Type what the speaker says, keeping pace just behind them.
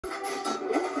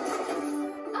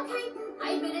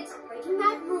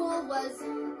was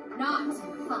not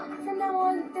fun. From now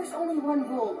on, there's only one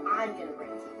rule I'm gonna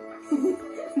break.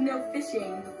 No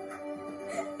fishing.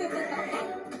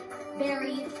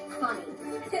 Very funny.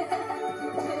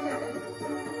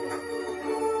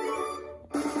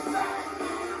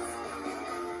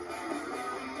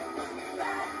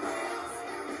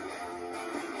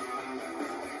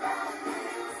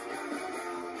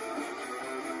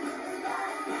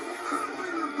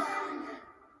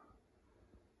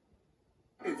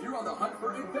 If you're on the hunt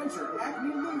for adventure,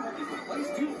 Acme Lulu is the place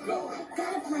to go.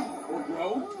 Got a plan. Or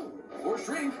grow, or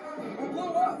shrink, or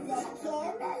blow up. That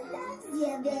camera loves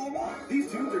you, baby.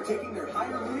 These tunes are taking their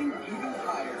higher living even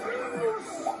higher.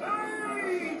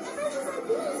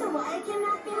 So why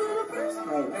cannot be in the first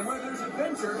place? And where there's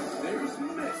adventure, there's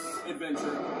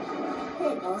misadventure.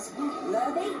 Hey, boss,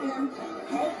 love eating them.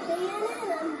 Hate being in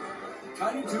them.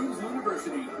 Tiny Toons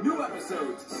University. New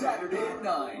episodes Saturday at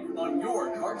 9 on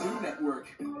your Cartoon Network.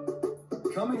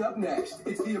 Coming up next,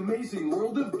 it's the amazing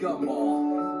world of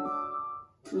Gumball.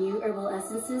 New herbal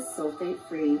essences,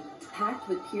 sulfate-free, packed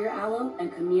with pure aloe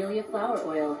and camellia flower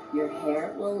oil your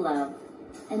hair will love.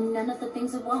 And none of the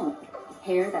things it won't.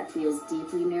 Hair that feels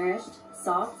deeply nourished,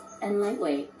 soft, and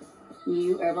lightweight.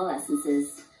 New herbal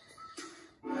essences.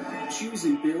 Choose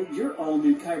and build your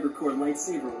all-new Kyber Core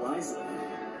lightsaber wisely.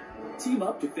 Team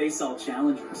up to face all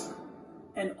challengers.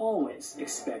 And always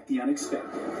expect the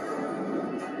unexpected.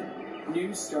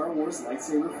 New Star Wars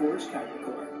Lightsaber Forged Kyber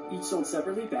Core. Each sold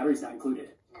separately, batteries not included.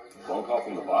 Phone call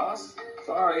from the boss?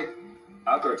 Sorry.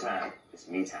 Outdoor time. It's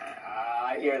me time.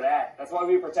 I hear that. That's why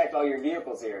we protect all your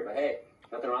vehicles here. But hey,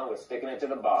 nothing wrong with sticking it to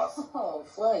the boss. Oh,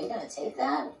 Flo, you gonna take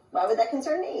that? Why would that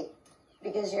concern me?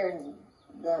 Because you're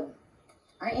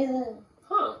aren't you the...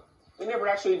 Huh. We never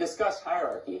actually discussed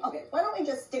hierarchy. Okay, why don't we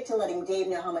just stick to letting Dave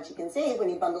know how much he can save when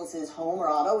he bundles his home or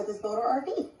auto with his boat or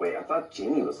RV? Wait, I thought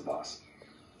Jamie was the boss.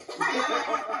 It's funny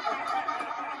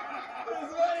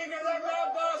because I'm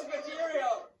not boss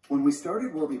material. When we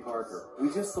started Warby Parker, we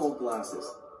just sold glasses.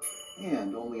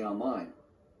 And only online.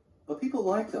 But people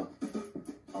liked them.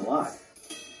 A lot.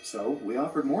 So we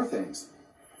offered more things.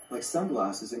 Like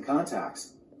sunglasses and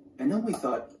contacts. And then we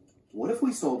thought, what if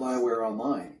we sold eyewear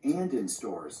online and in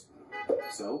stores?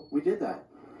 So we did that.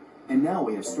 And now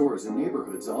we have stores in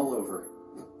neighborhoods all over.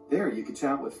 There you can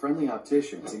chat with friendly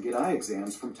opticians and get eye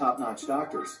exams from top-notch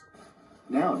doctors.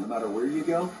 Now, no matter where you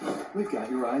go, we've got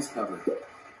your eyes covered.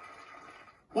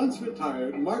 Once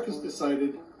retired, Marcus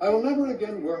decided, I will never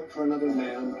again work for another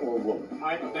man or woman.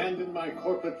 I abandoned my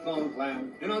corporate phone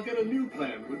plan, and I'll get a new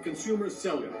plan with Consumer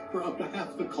Cellular for up to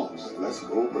half the cost. Let's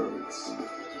go, birds.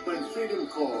 When freedom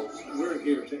calls, we're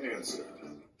here to answer.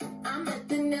 I'm at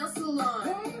the nail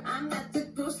salon. I'm at the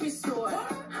grocery store.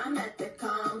 I'm at the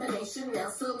combination nail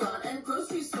salon and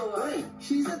grocery store. Wait,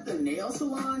 she's at the nail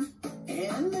salon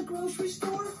and the grocery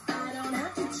store? I don't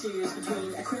have to choose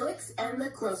between acrylics and the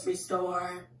grocery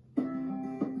store.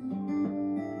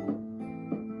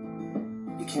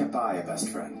 You can't buy a best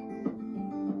friend.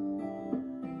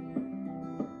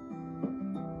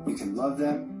 You can love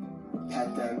them,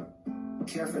 pet them,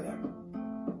 care for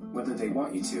them, whether they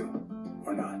want you to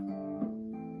or not.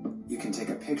 You can take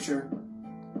a picture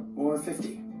or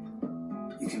 50.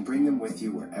 You can bring them with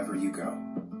you wherever you go.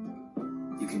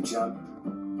 You can jump,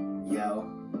 yell,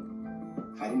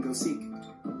 hide and go seek,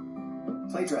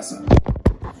 play dress up,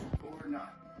 or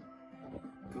not.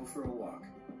 Go for a walk,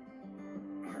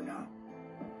 or not.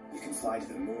 You can fly to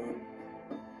the moon,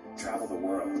 travel the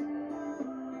world,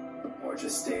 or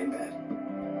just stay in bed.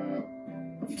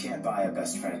 You can't buy a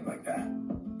best friend like that.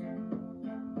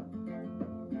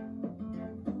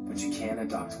 But you can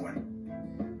adopt one.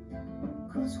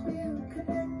 'Cause we're connected.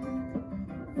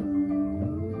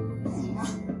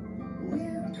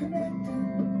 We're connected.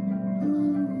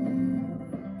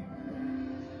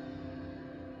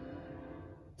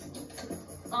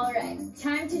 All right,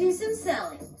 time to do some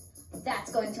selling.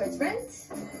 That's going towards rent.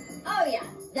 Oh yeah,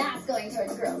 that's going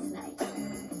towards girls' night.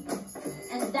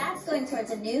 And that's going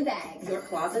towards a new bag. Your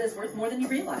closet is worth more than you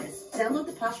realize. Download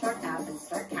the Poshmark app and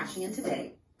start cashing in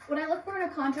today. What I look for in a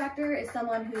contractor is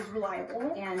someone who's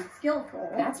reliable and skillful.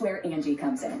 That's where Angie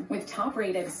comes in. With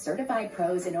top-rated certified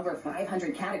pros in over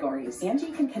 500 categories,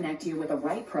 Angie can connect you with the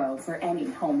right pro for any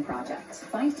home project.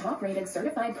 Find top-rated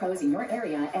certified pros in your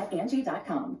area at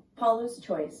Angie.com. Paula's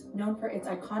Choice, known for its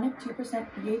iconic 2%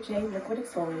 BHA liquid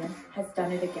exfoliant, has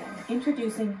done it again.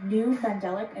 Introducing new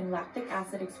Mandelic and lactic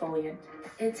acid exfoliant.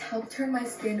 It's helped turn my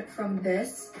skin from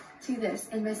this to this,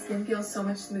 and my skin feels so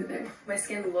much smoother. My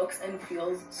skin looks and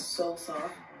feels so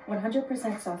soft.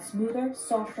 100% soft, smoother,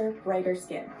 softer, brighter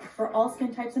skin. For all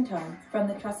skin types and tones, from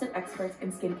the trusted experts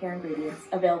in skincare ingredients.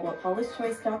 Available at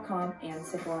Paula'sChoice.com and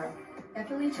Sephora.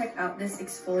 Definitely check out this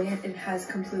exfoliant. It has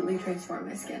completely transformed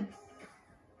my skin.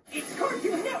 It's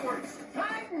Cartoon Network's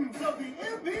Titans of the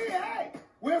NBA,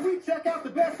 where we check out the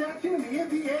best action in the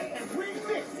NBA and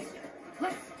remix it.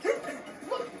 Let's hit it.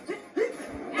 Look, hit it.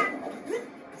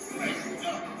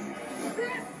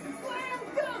 This slam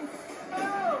dunk.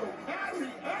 Oh,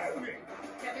 Kyrie Irving.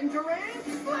 Kevin Durant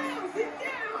slams it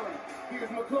down. Here's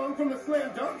McClung from the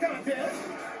slam dunk contest.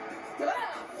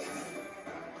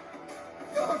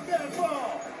 Dunk that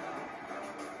ball.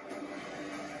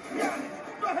 Got it.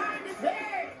 Behind his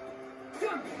head.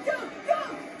 Dunk, dunk,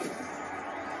 dunk.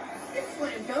 This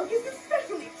slam dunk is a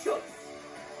special choice.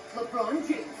 LeBron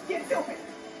James gets open.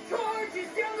 Charges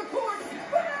down the court.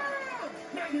 Bam!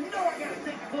 Now you know I gotta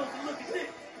take a closer look at this.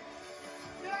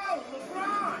 Yo,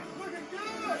 LeBron, looking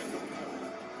good.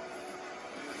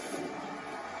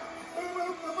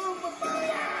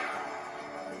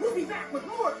 We'll be back with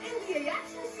more NBA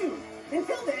action soon.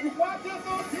 Until then, watch us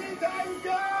on Teen Titans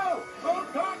Go!